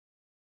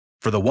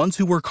For the ones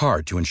who work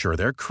hard to ensure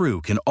their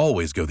crew can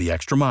always go the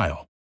extra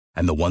mile,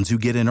 and the ones who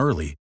get in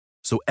early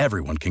so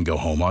everyone can go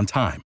home on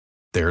time,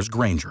 there's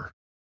Grainger,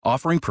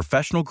 offering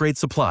professional-grade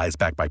supplies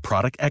backed by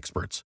product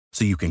experts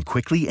so you can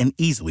quickly and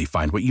easily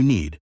find what you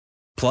need.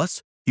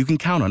 Plus, you can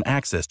count on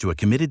access to a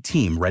committed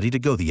team ready to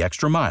go the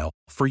extra mile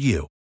for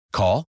you.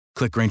 Call,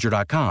 click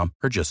Grainger.com,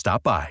 or just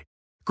stop by.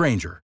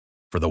 Grainger,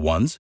 for the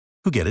ones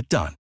who get it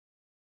done.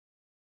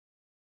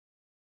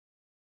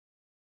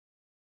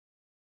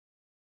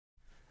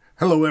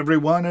 Hello,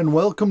 everyone, and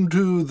welcome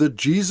to the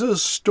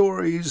Jesus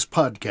Stories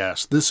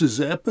podcast. This is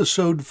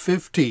episode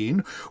 15,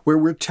 where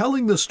we're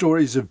telling the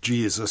stories of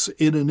Jesus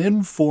in an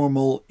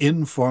informal,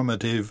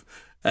 informative,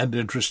 and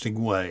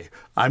interesting way.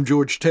 I'm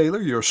George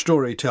Taylor, your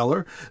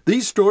storyteller.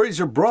 These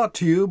stories are brought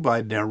to you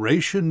by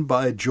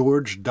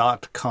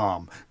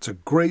narrationbygeorge.com. It's a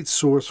great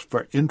source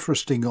for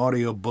interesting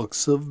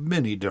audiobooks of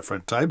many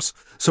different types.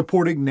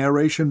 Supporting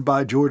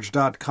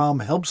narrationbygeorge.com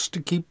helps to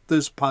keep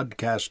this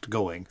podcast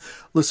going.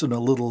 Listen a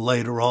little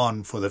later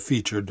on for the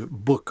featured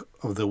book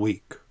of the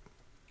week.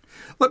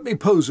 Let me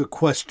pose a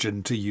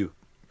question to you.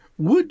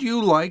 Would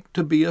you like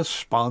to be a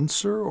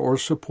sponsor or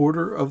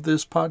supporter of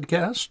this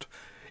podcast?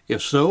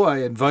 If so, I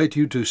invite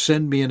you to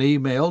send me an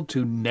email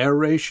to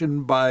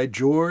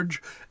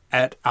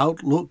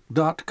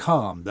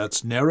narrationbygeorge@outlook.com.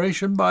 That's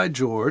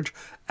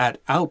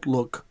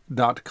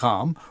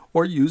narrationbygeorge@outlook.com,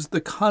 or use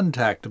the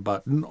contact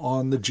button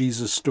on the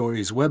Jesus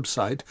Stories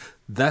website.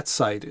 That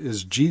site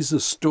is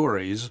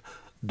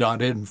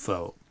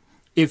jesusstories.info.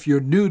 If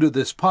you're new to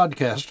this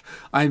podcast,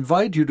 I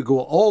invite you to go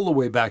all the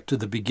way back to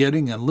the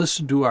beginning and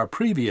listen to our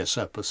previous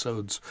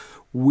episodes.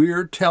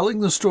 We're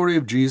telling the story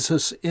of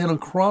Jesus in a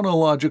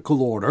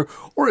chronological order,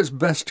 or as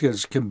best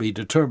as can be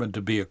determined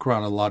to be a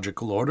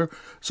chronological order.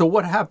 So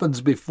what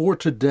happens before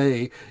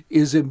today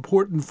is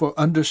important for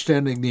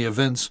understanding the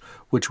events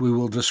which we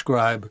will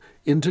describe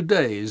in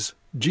today's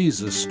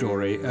Jesus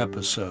Story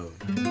episode.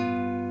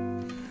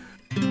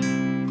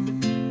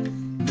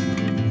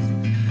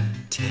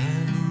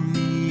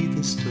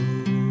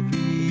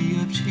 Story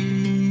of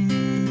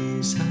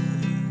Jesus,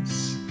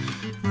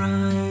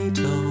 write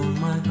on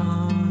my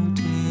heart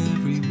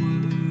every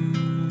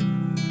word.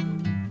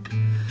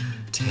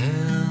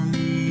 Tell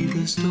me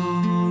the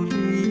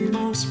story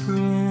most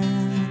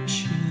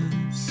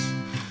precious,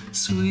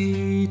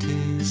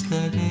 sweetest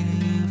that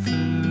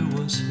ever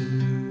was heard.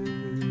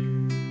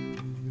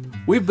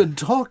 We've been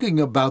talking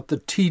about the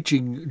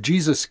teaching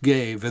Jesus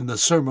gave in the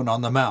Sermon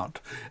on the Mount.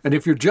 And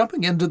if you're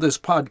jumping into this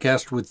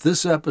podcast with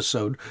this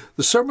episode,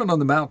 the Sermon on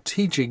the Mount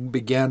teaching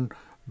began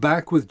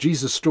back with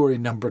Jesus Story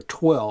number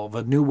 12,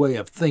 A New Way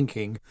of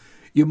Thinking.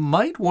 You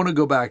might want to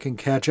go back and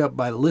catch up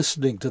by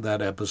listening to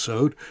that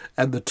episode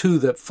and the two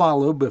that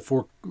follow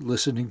before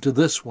listening to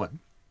this one.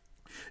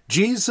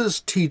 Jesus'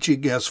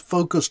 teaching has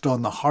focused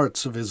on the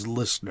hearts of his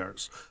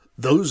listeners.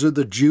 Those are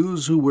the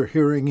Jews who were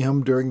hearing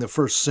him during the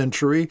first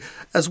century,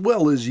 as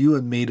well as you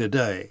and me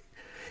today.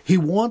 He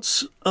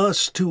wants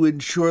us to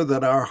ensure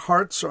that our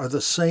hearts are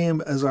the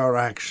same as our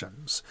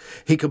actions.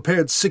 He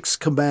compared 6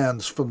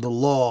 commands from the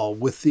law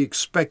with the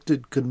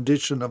expected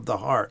condition of the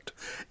heart,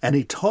 and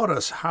he taught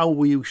us how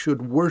we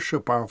should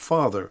worship our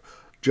Father,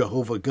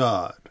 Jehovah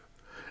God.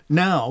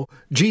 Now,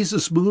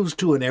 Jesus moves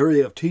to an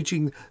area of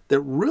teaching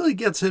that really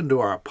gets into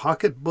our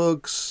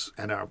pocketbooks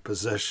and our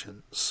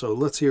possessions. So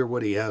let's hear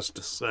what he has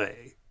to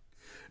say.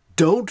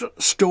 Don't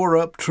store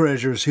up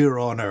treasures here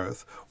on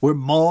earth, where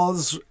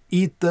moths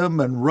eat them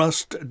and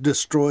rust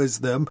destroys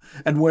them,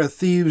 and where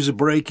thieves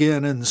break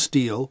in and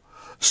steal.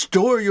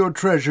 Store your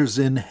treasures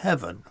in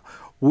heaven,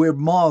 where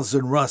moths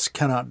and rust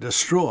cannot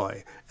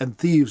destroy, and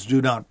thieves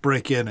do not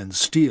break in and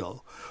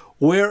steal.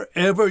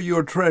 Wherever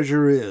your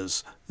treasure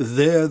is,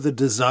 there the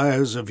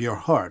desires of your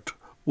heart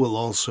will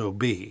also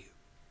be.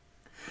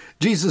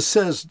 Jesus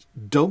says,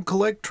 don't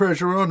collect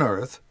treasure on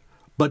earth,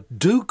 but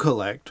do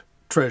collect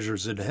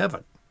treasures in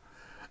heaven.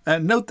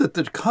 And note that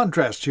the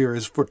contrast here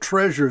is for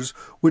treasures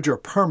which are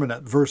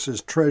permanent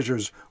versus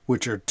treasures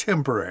which are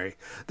temporary.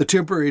 The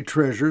temporary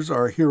treasures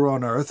are here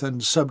on earth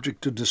and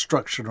subject to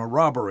destruction or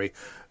robbery.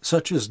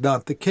 Such is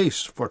not the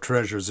case for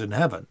treasures in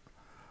heaven.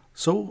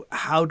 So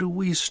how do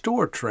we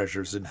store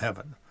treasures in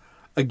heaven?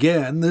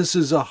 Again, this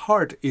is a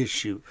heart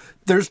issue.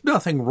 There's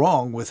nothing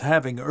wrong with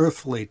having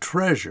earthly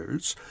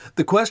treasures.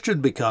 The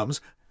question becomes,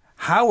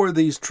 how are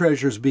these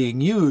treasures being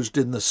used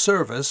in the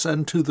service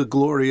and to the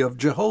glory of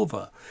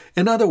Jehovah?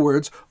 In other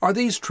words, are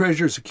these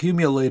treasures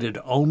accumulated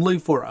only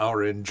for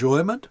our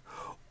enjoyment,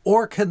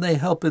 or can they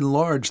help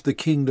enlarge the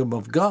kingdom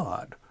of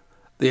God?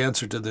 The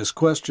answer to this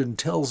question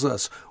tells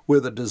us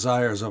where the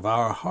desires of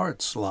our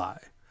hearts lie.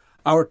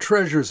 Our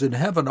treasures in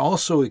heaven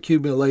also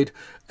accumulate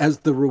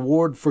as the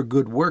reward for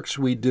good works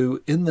we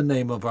do in the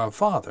name of our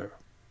Father.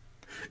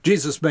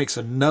 Jesus makes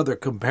another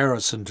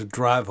comparison to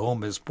drive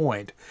home his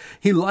point.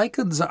 He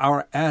likens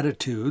our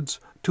attitudes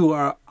to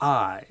our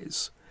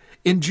eyes.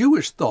 In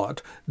Jewish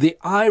thought, the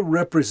eye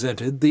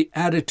represented the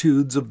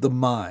attitudes of the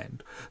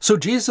mind. So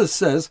Jesus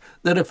says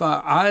that if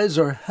our eyes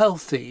are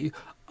healthy,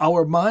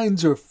 our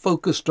minds are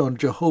focused on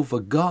Jehovah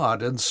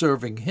God and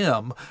serving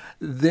Him,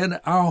 then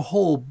our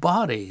whole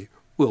body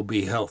will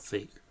be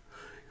healthy.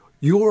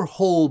 Your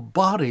whole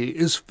body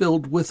is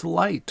filled with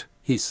light,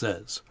 he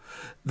says.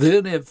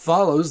 Then it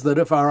follows that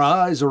if our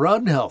eyes are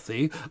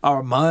unhealthy,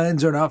 our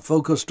minds are not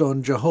focused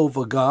on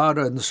Jehovah God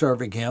and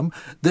serving Him,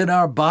 then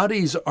our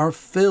bodies are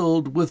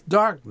filled with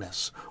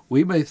darkness.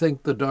 We may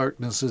think the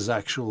darkness is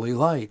actually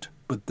light,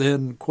 but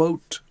then,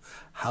 quote,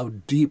 how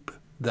deep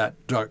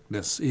that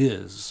darkness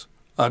is,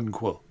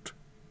 unquote.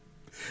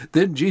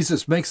 Then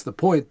Jesus makes the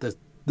point that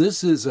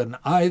this is an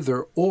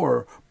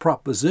either-or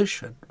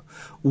proposition.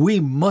 We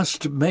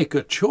must make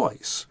a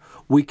choice.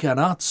 We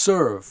cannot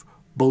serve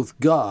both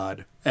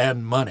God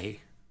and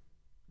money.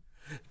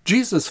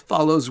 Jesus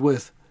follows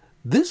with,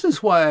 this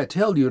is why I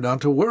tell you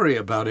not to worry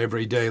about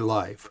everyday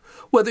life,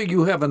 whether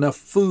you have enough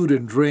food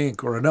and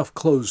drink or enough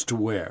clothes to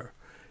wear.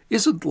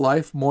 Isn't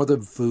life more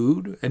than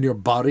food and your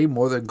body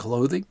more than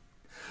clothing?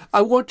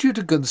 I want you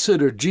to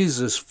consider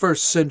Jesus'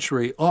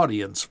 first-century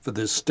audience for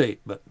this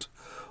statement.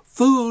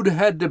 Food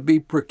had to be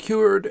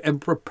procured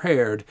and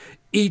prepared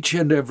each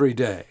and every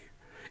day.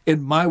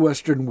 In my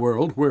Western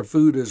world, where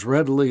food is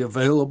readily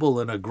available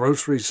in a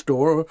grocery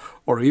store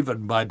or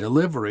even by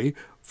delivery,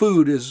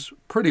 food is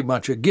pretty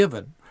much a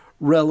given.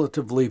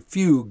 Relatively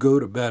few go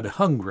to bed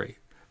hungry.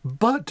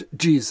 But,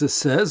 Jesus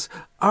says,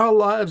 our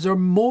lives are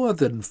more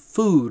than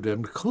food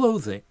and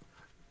clothing.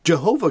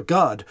 Jehovah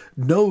God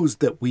knows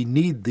that we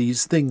need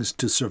these things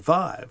to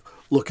survive.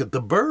 Look at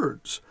the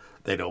birds.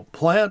 They don't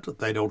plant,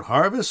 they don't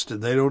harvest,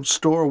 and they don't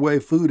store away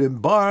food in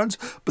barns,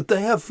 but they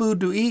have food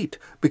to eat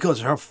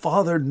because our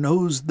Father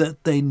knows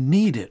that they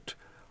need it.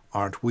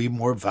 Aren't we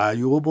more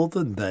valuable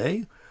than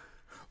they?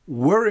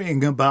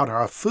 Worrying about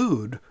our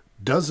food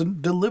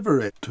doesn't deliver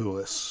it to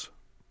us.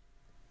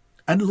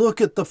 And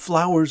look at the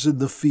flowers in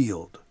the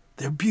field.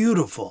 They're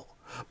beautiful,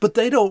 but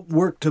they don't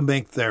work to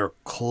make their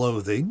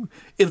clothing.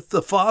 If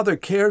the Father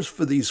cares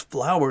for these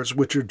flowers,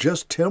 which are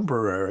just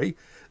temporary,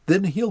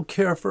 then He'll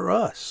care for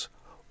us.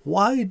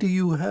 Why do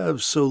you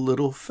have so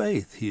little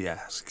faith, he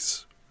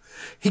asks.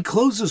 He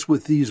closes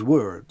with these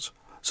words,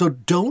 so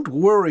don't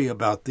worry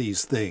about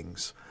these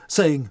things,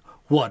 saying,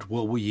 what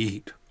will we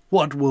eat?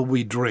 What will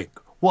we drink?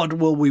 What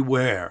will we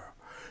wear?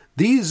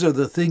 These are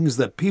the things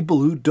that people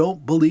who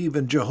don't believe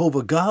in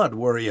Jehovah God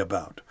worry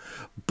about.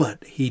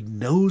 But He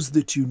knows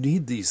that you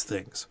need these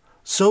things.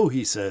 So,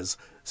 he says,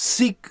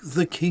 seek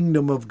the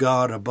kingdom of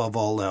God above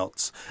all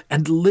else,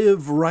 and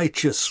live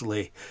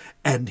righteously,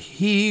 and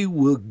He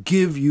will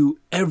give you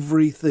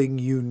everything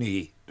you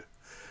need.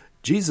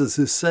 Jesus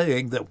is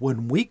saying that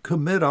when we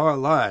commit our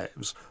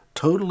lives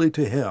totally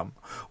to Him,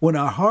 when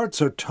our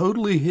hearts are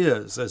totally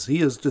His, as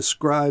He is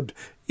described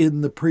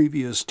in the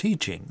previous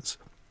teachings,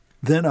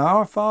 then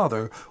our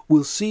Father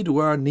will see to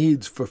our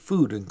needs for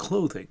food and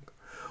clothing.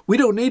 We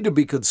don't need to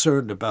be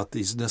concerned about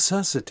these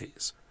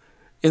necessities.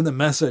 In the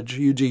Message,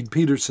 Eugene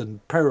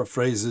Peterson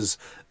paraphrases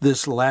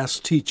this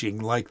last teaching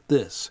like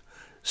this: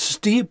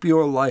 steep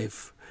your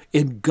life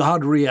in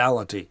God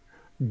reality,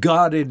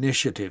 God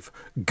initiative,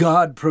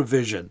 God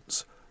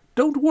provisions.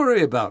 Don't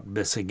worry about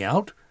missing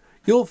out.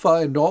 You'll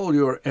find all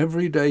your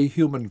everyday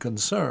human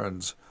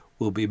concerns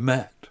will be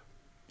met.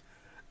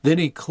 Then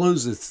he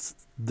closes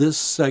this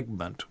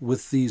segment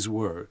with these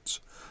words: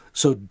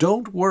 so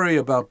don't worry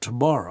about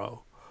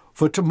tomorrow,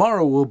 for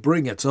tomorrow will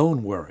bring its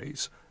own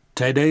worries.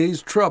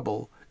 Today's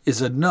trouble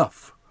is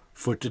enough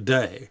for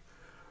today.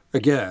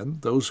 Again,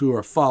 those who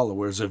are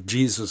followers of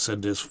Jesus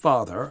and His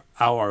Father,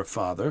 our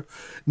Father,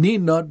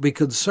 need not be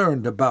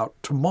concerned about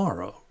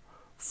tomorrow.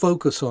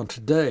 Focus on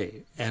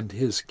today and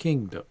His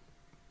kingdom.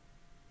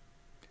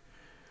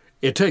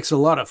 It takes a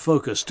lot of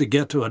focus to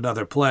get to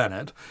another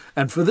planet,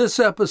 and for this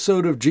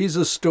episode of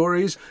Jesus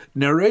Stories,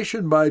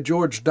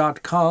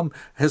 NarrationByGeorge.com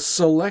has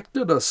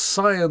selected a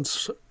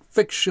science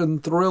fiction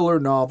thriller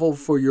novel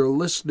for your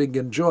listening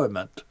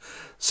enjoyment.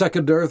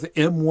 Second Earth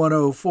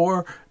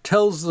M104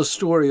 tells the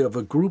story of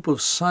a group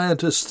of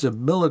scientists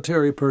and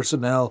military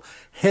personnel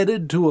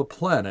headed to a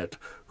planet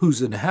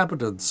whose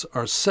inhabitants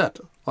are set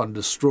on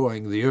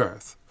destroying the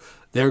Earth.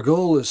 Their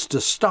goal is to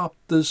stop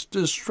this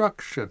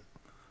destruction.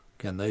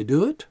 Can they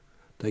do it?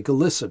 Take a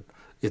listen.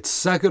 It's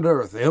Second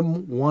Earth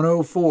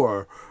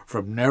M104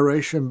 from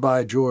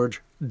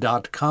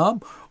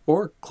NarrationByGeorge.com,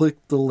 or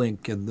click the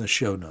link in the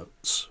show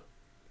notes.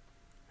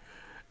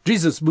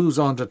 Jesus moves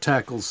on to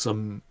tackle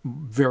some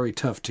very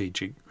tough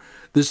teaching.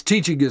 This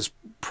teaching is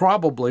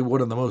probably one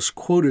of the most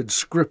quoted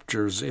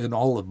scriptures in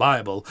all the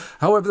Bible.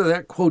 However,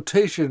 that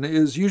quotation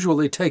is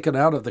usually taken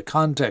out of the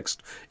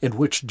context in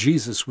which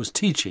Jesus was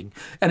teaching,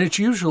 and it's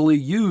usually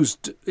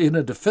used in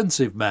a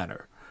defensive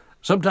manner.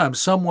 Sometimes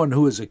someone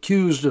who is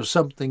accused of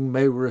something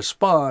may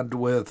respond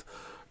with,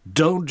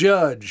 "Don't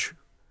judge."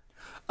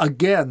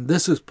 Again,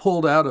 this is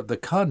pulled out of the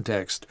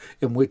context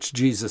in which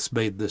Jesus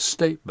made this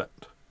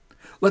statement.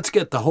 Let's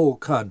get the whole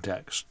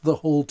context, the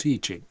whole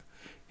teaching.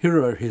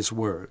 Here are his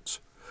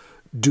words.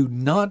 Do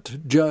not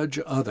judge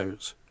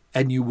others,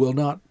 and you will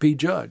not be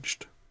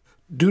judged.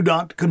 Do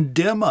not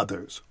condemn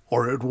others,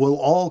 or it will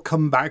all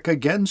come back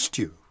against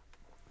you.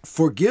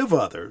 Forgive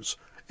others,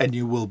 and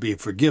you will be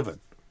forgiven.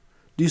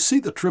 Do you see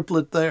the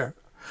triplet there?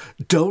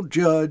 Don't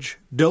judge,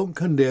 don't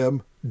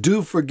condemn,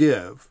 do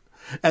forgive.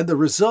 And the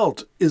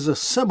result is a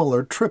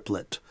similar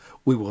triplet.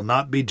 We will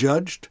not be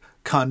judged,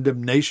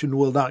 condemnation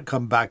will not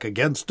come back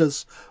against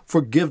us,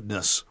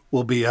 forgiveness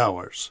will be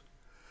ours.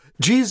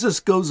 Jesus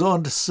goes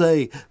on to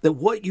say that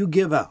what you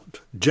give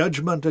out,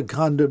 judgment and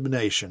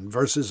condemnation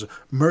versus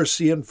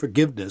mercy and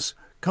forgiveness,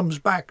 comes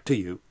back to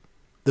you.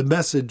 The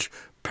Message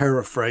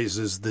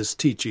paraphrases this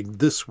teaching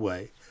this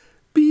way: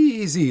 be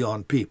easy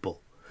on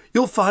people.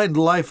 You'll find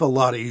life a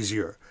lot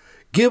easier.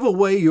 Give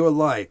away your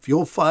life.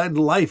 You'll find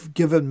life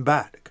given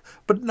back,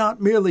 but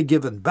not merely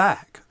given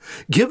back.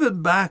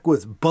 Given back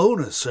with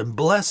bonus and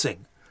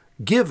blessing.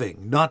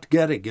 Giving, not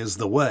getting, is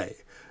the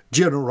way.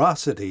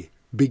 Generosity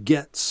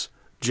begets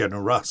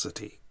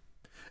generosity.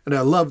 And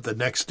I love the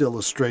next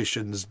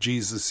illustrations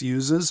Jesus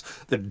uses.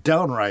 They're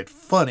downright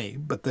funny,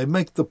 but they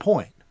make the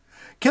point.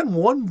 Can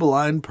one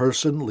blind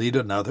person lead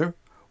another?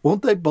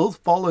 Won't they both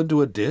fall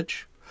into a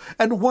ditch?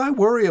 And why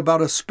worry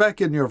about a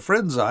speck in your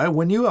friend's eye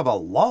when you have a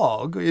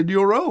log in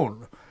your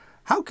own?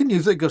 How can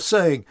you think of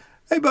saying,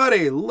 "Hey,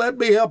 buddy, let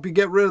me help you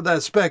get rid of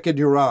that speck in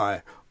your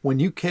eye," when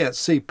you can't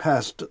see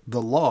past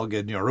the log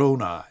in your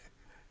own eye?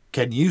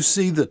 Can you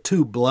see the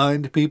two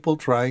blind people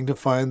trying to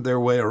find their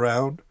way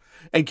around?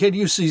 And can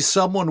you see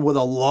someone with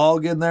a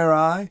log in their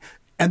eye,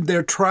 and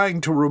they're trying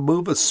to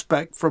remove a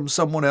speck from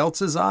someone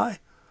else's eye?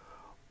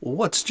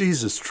 What's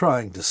Jesus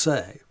trying to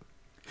say?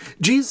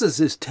 Jesus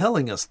is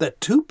telling us that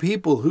two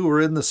people who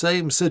are in the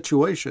same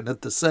situation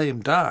at the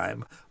same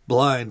time,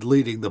 blind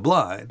leading the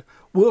blind,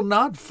 will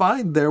not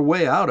find their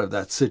way out of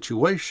that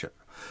situation.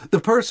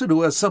 The person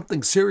who has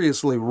something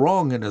seriously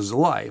wrong in his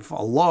life,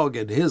 a log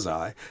in his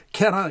eye,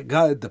 cannot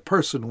guide the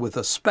person with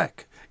a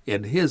speck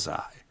in his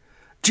eye.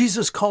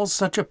 Jesus calls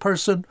such a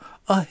person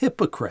a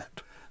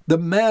hypocrite. The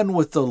man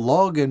with the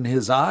log in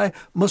his eye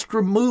must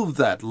remove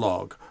that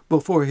log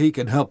before he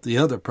can help the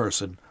other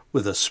person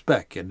with a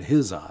speck in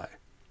his eye.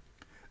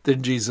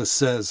 Then Jesus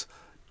says,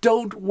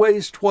 don't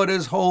waste what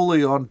is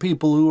holy on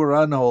people who are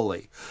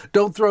unholy.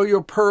 Don't throw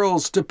your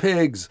pearls to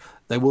pigs.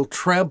 They will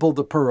trample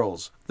the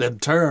pearls, then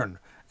turn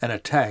and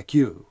attack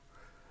you.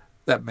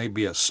 That may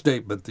be a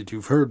statement that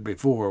you've heard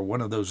before,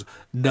 one of those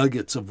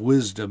nuggets of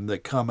wisdom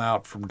that come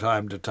out from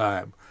time to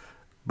time.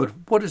 But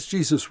what is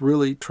Jesus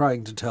really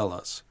trying to tell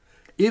us?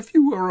 If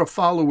you are a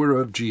follower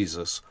of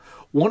Jesus,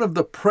 one of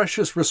the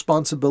precious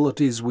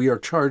responsibilities we are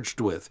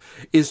charged with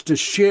is to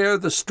share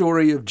the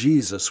story of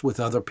Jesus with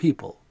other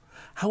people.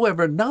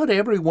 However, not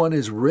everyone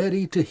is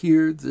ready to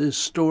hear this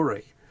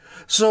story.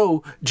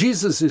 So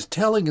Jesus is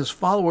telling his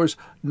followers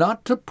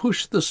not to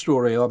push the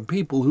story on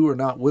people who are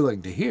not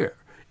willing to hear.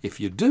 If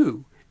you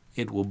do,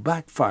 it will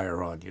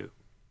backfire on you.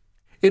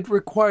 It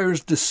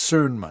requires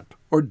discernment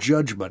or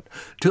judgment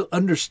to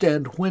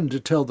understand when to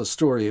tell the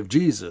story of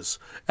Jesus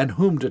and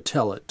whom to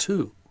tell it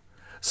to.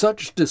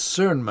 Such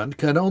discernment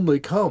can only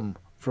come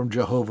from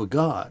Jehovah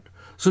God.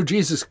 So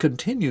Jesus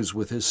continues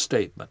with his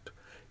statement.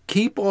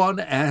 Keep on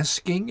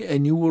asking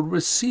and you will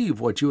receive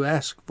what you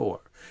ask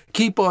for.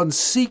 Keep on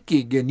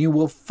seeking and you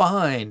will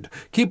find.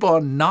 Keep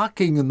on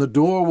knocking and the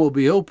door will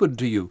be opened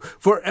to you.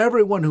 For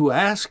everyone who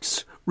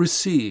asks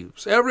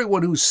receives.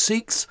 Everyone who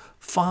seeks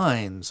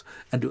finds.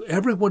 And to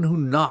everyone who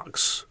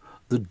knocks,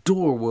 the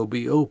door will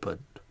be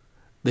opened.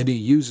 Then he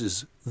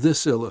uses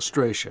this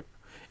illustration.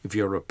 If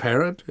you're a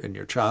parent and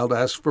your child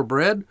asks for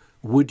bread,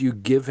 would you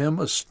give him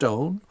a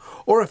stone?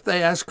 Or if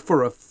they ask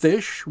for a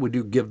fish, would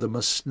you give them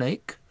a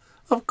snake?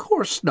 Of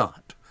course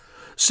not.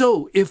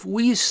 So if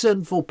we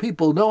sinful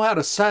people know how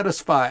to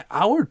satisfy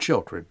our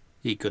children,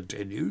 he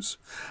continues,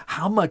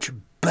 how much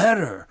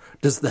better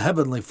does the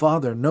Heavenly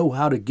Father know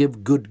how to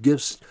give good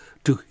gifts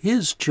to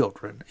his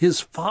children,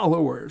 his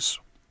followers?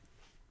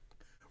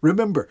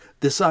 Remember,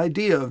 this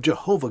idea of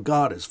Jehovah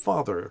God as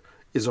Father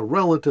is a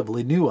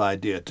relatively new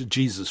idea to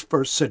Jesus'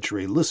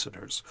 first-century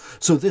listeners,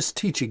 so this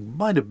teaching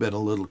might have been a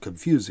little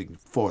confusing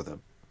for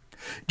them.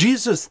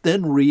 Jesus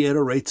then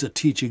reiterates a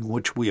teaching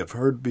which we have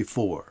heard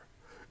before.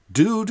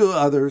 Do to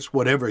others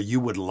whatever you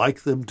would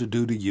like them to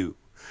do to you.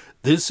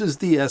 This is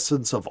the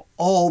essence of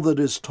all that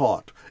is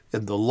taught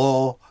in the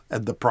law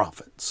and the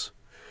prophets.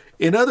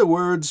 In other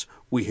words,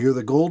 we hear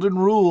the Golden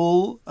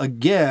Rule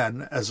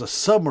again as a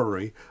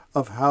summary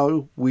of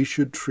how we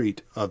should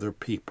treat other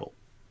people.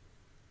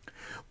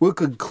 We'll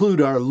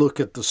conclude our look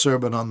at the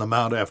Sermon on the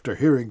Mount after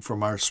hearing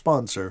from our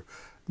sponsor,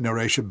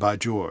 Narration by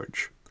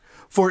George.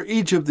 For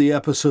each of the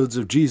episodes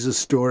of Jesus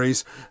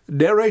Stories,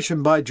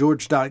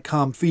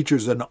 NarrationByGeorge.com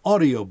features an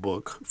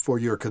audiobook for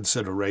your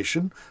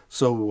consideration.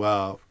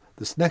 So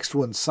this next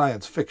one's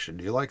science fiction.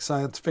 Do you like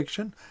science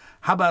fiction?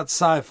 How about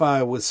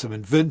sci-fi with some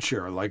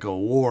adventure, like a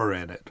war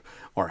in it?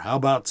 Or how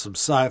about some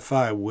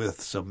sci-fi with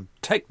some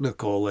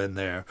technical in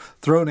there,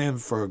 thrown in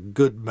for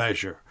good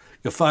measure?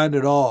 You'll find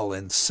it all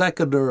in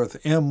Second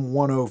Earth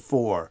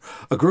M104.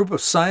 A group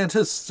of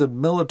scientists and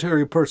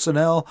military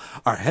personnel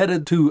are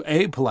headed to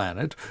a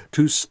planet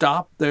to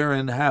stop their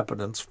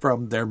inhabitants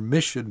from their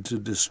mission to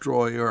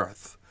destroy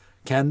Earth.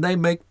 Can they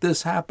make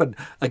this happen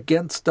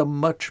against a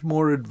much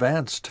more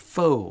advanced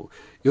foe?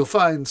 You'll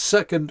find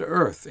Second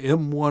Earth,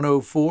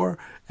 M104,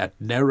 at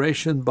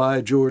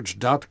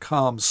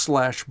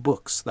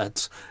narrationbygeorge.com/books.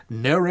 That's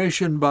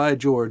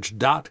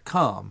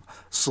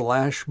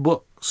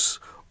narrationbygeorge.com/books,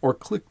 or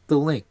click the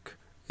link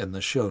in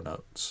the show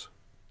notes.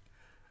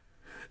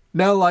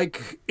 Now,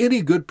 like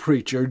any good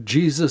preacher,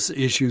 Jesus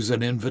issues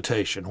an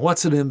invitation.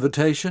 What's an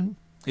invitation?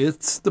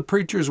 It's the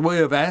preacher's way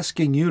of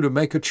asking you to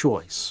make a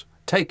choice.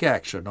 Take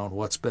action on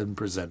what's been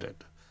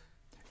presented.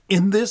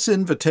 In this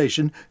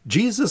invitation,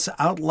 Jesus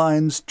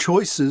outlines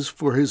choices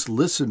for his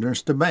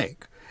listeners to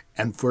make,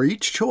 and for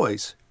each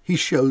choice, he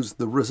shows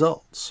the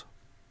results.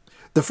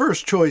 The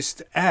first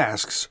choice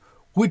asks,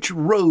 which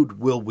road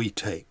will we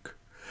take?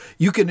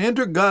 You can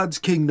enter God's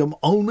kingdom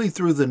only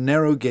through the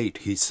narrow gate,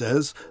 he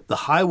says.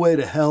 The highway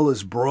to hell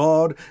is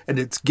broad, and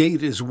its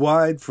gate is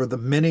wide for the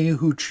many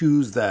who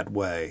choose that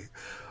way.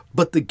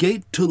 But the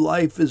gate to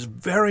life is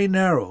very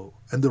narrow,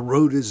 and the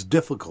road is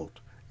difficult,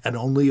 and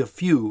only a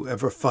few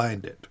ever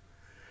find it.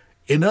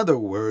 In other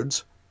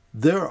words,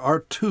 there are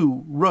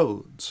two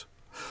roads.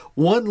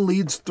 One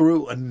leads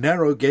through a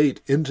narrow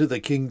gate into the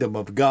kingdom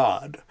of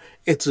God.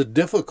 It's a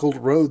difficult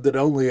road that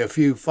only a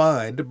few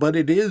find, but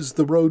it is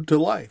the road to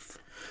life.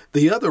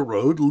 The other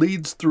road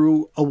leads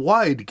through a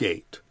wide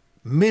gate.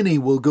 Many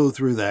will go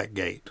through that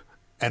gate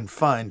and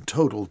find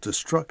total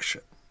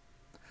destruction.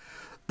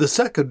 The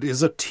second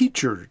is a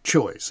teacher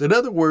choice. In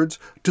other words,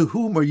 to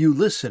whom are you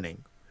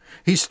listening?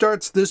 He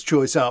starts this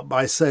choice out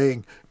by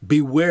saying,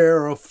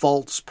 beware of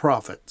false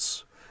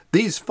prophets.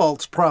 These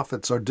false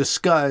prophets are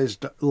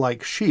disguised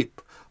like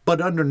sheep,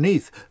 but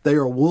underneath they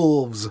are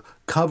wolves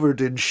covered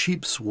in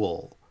sheep's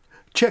wool.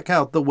 Check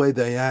out the way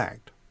they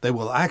act. They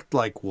will act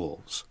like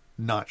wolves,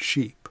 not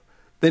sheep.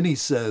 Then he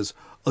says,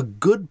 a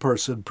good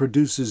person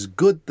produces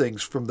good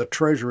things from the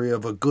treasury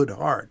of a good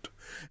heart,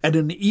 and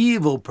an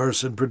evil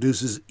person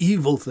produces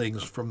evil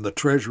things from the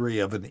treasury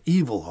of an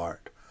evil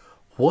heart.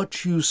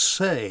 What you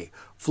say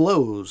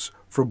flows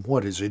from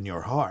what is in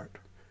your heart.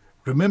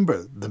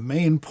 Remember, the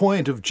main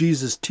point of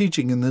Jesus'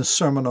 teaching in this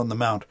Sermon on the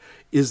Mount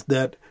is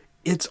that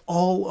it's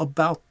all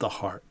about the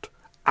heart.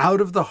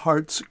 Out of the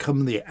hearts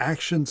come the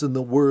actions and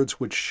the words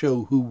which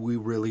show who we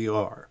really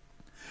are.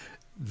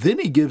 Then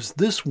he gives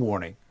this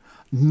warning.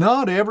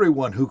 Not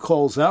everyone who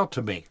calls out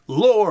to me,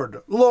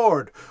 Lord,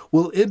 Lord,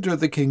 will enter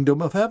the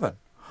kingdom of heaven.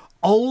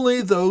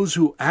 Only those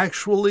who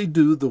actually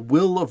do the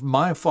will of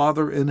my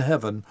Father in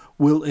heaven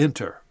will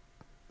enter.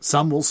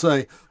 Some will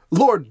say,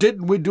 Lord,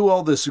 didn't we do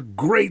all this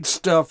great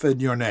stuff in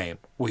your name?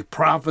 We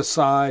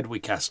prophesied, we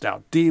cast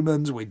out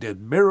demons, we did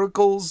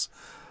miracles.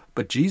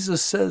 But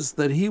Jesus says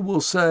that he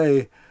will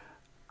say,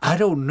 I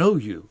don't know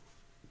you.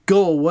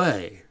 Go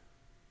away.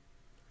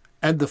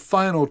 And the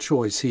final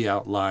choice he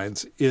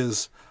outlines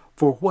is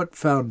for what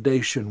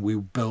foundation we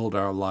build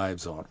our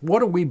lives on.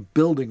 What are we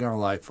building our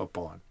life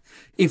upon?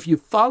 If you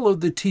follow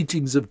the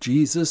teachings of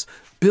Jesus,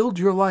 build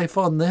your life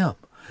on them.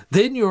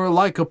 Then you are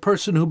like a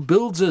person who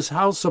builds his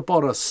house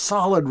upon a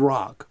solid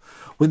rock.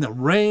 When the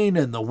rain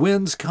and the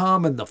winds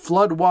come and the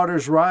flood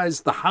waters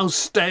rise, the house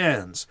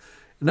stands.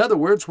 In other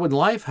words, when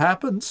life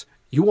happens,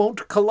 you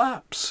won't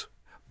collapse.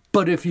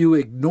 But if you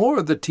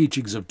ignore the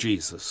teachings of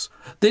Jesus,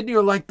 then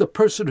you're like the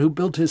person who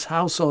built his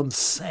house on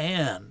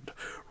sand.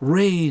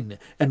 Rain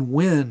and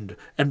wind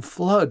and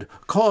flood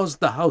caused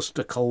the house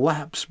to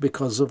collapse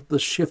because of the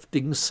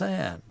shifting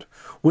sand.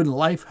 When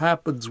life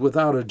happens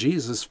without a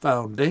Jesus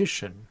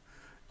foundation,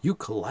 you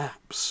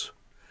collapse.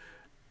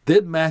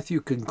 Then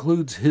Matthew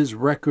concludes his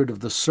record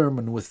of the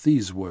sermon with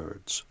these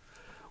words.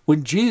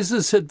 When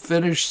Jesus had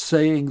finished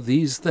saying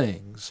these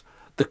things,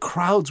 the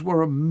crowds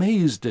were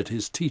amazed at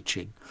his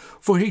teaching,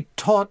 for he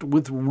taught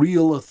with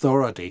real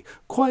authority,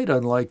 quite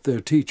unlike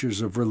their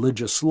teachers of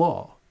religious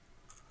law.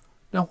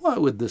 Now, why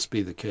would this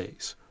be the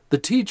case? The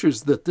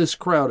teachers that this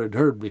crowd had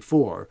heard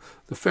before,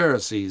 the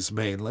Pharisees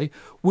mainly,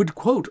 would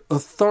quote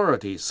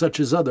authorities such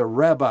as other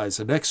rabbis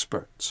and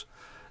experts.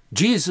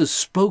 Jesus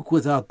spoke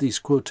without these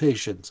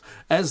quotations.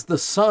 As the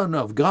Son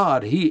of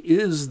God, he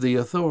is the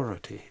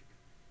authority.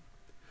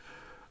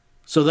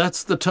 So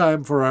that's the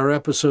time for our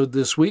episode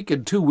this week.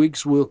 In 2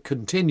 weeks, we'll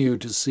continue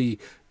to see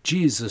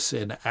Jesus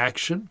in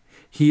action,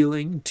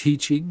 healing,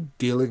 teaching,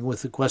 dealing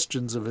with the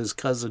questions of his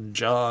cousin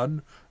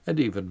John, and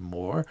even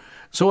more.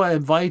 So I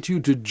invite you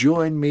to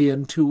join me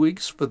in 2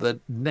 weeks for the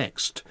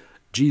next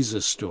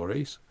Jesus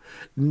Stories.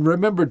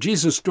 Remember,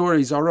 Jesus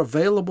Stories are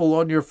available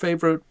on your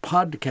favorite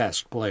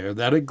podcast player.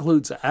 That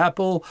includes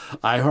Apple,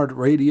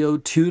 iHeartRadio,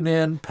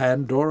 TuneIn,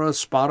 Pandora,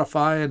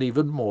 Spotify, and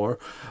even more.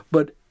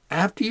 But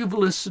after you've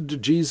listened to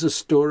Jesus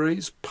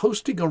Stories,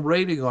 posting a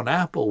rating on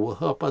Apple will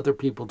help other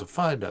people to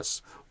find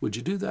us. Would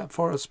you do that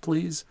for us,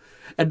 please?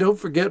 And don't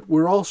forget,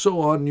 we're also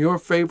on your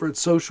favorite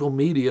social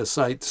media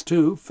sites,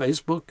 too.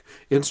 Facebook,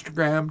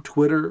 Instagram,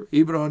 Twitter,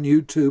 even on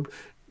YouTube.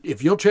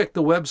 If you'll check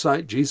the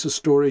website,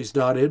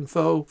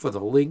 jesusstories.info, for the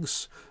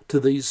links to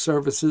these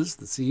services,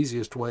 that's the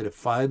easiest way to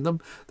find them.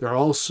 They're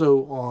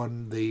also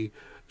on the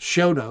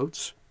show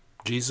notes.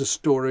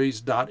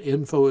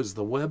 JesusStories.info is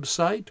the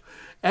website.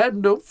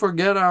 And don't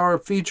forget our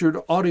featured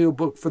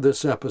audiobook for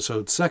this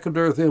episode, Second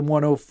Earth Hymn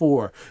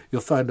 104.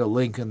 You'll find a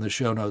link in the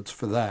show notes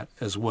for that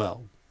as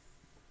well.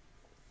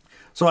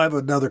 So I have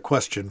another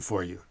question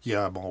for you.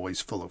 Yeah, I'm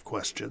always full of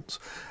questions.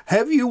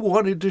 Have you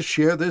wanted to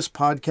share this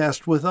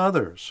podcast with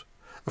others?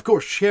 Of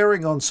course,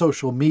 sharing on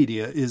social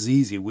media is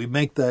easy. We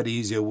make that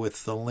easier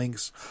with the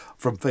links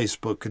from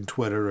Facebook and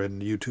Twitter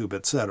and YouTube,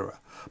 etc.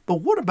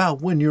 But what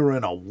about when you're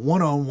in a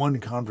one-on-one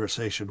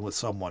conversation with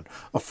someone,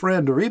 a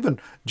friend, or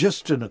even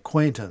just an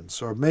acquaintance,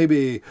 or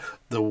maybe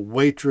the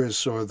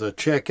waitress or the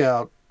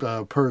checkout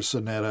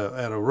person at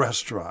a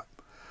restaurant?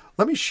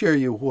 Let me share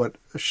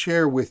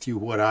with you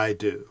what I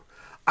do.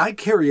 I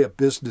carry a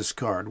business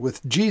card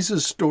with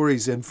Jesus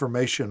Stories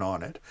information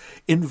on it,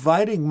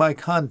 inviting my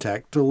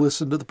contact to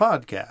listen to the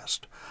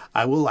podcast.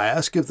 I will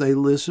ask if they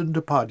listen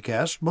to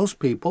podcasts. Most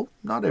people,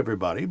 not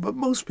everybody, but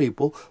most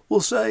people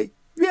will say,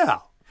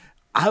 yeah.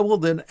 I will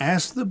then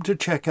ask them to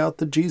check out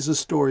the Jesus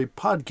Story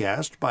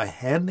podcast by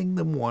handing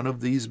them one of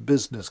these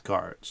business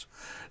cards.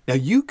 Now,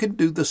 you can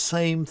do the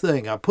same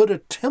thing. I put a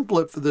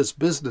template for this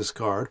business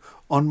card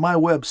on my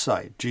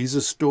website,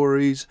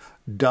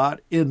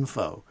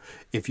 JesusStories.info.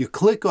 If you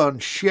click on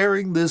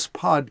Sharing This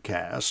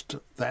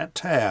Podcast, that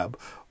tab,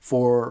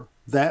 for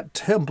that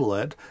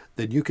template,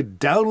 then you can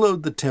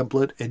download the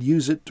template and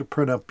use it to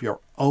print up your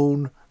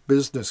own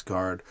business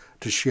card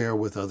to share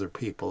with other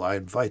people. I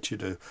invite you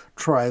to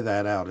try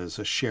that out as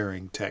a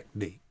sharing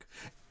technique.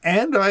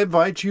 And I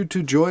invite you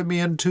to join me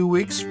in 2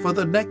 weeks for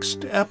the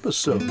next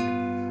episode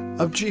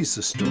of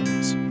Jesus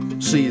Stories.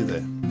 See you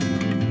then.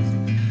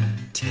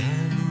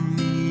 Tell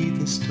me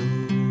the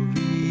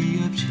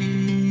story of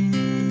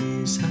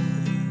Jesus.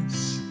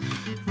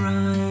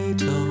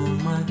 Write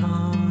on my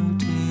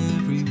heart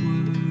every word.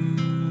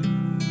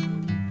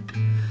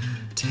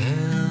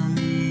 Tell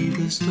me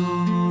the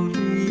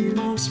story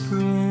most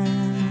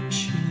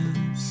precious,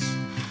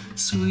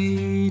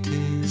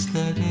 sweetest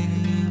that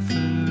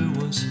ever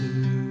was heard.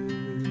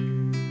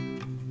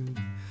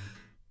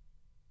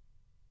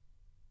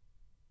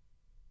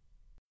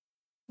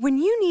 When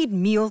you need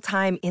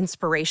mealtime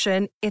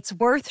inspiration, it's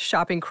worth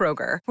shopping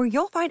Kroger, where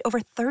you'll find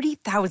over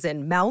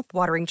 30,000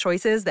 mouth-watering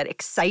choices that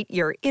excite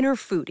your inner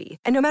foodie.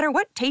 And no matter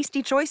what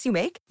tasty choice you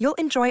make, you'll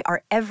enjoy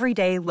our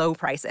everyday low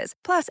prices,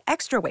 plus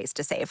extra ways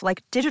to save,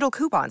 like digital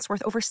coupons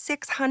worth over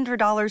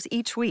 $600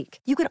 each week.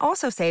 You can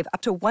also save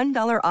up to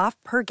 $1 off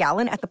per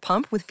gallon at the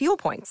pump with fuel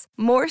points.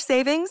 More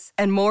savings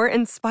and more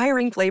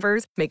inspiring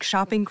flavors make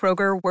shopping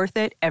Kroger worth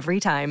it every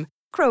time.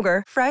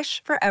 Kroger,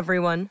 fresh for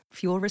everyone.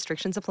 Fuel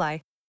restrictions apply.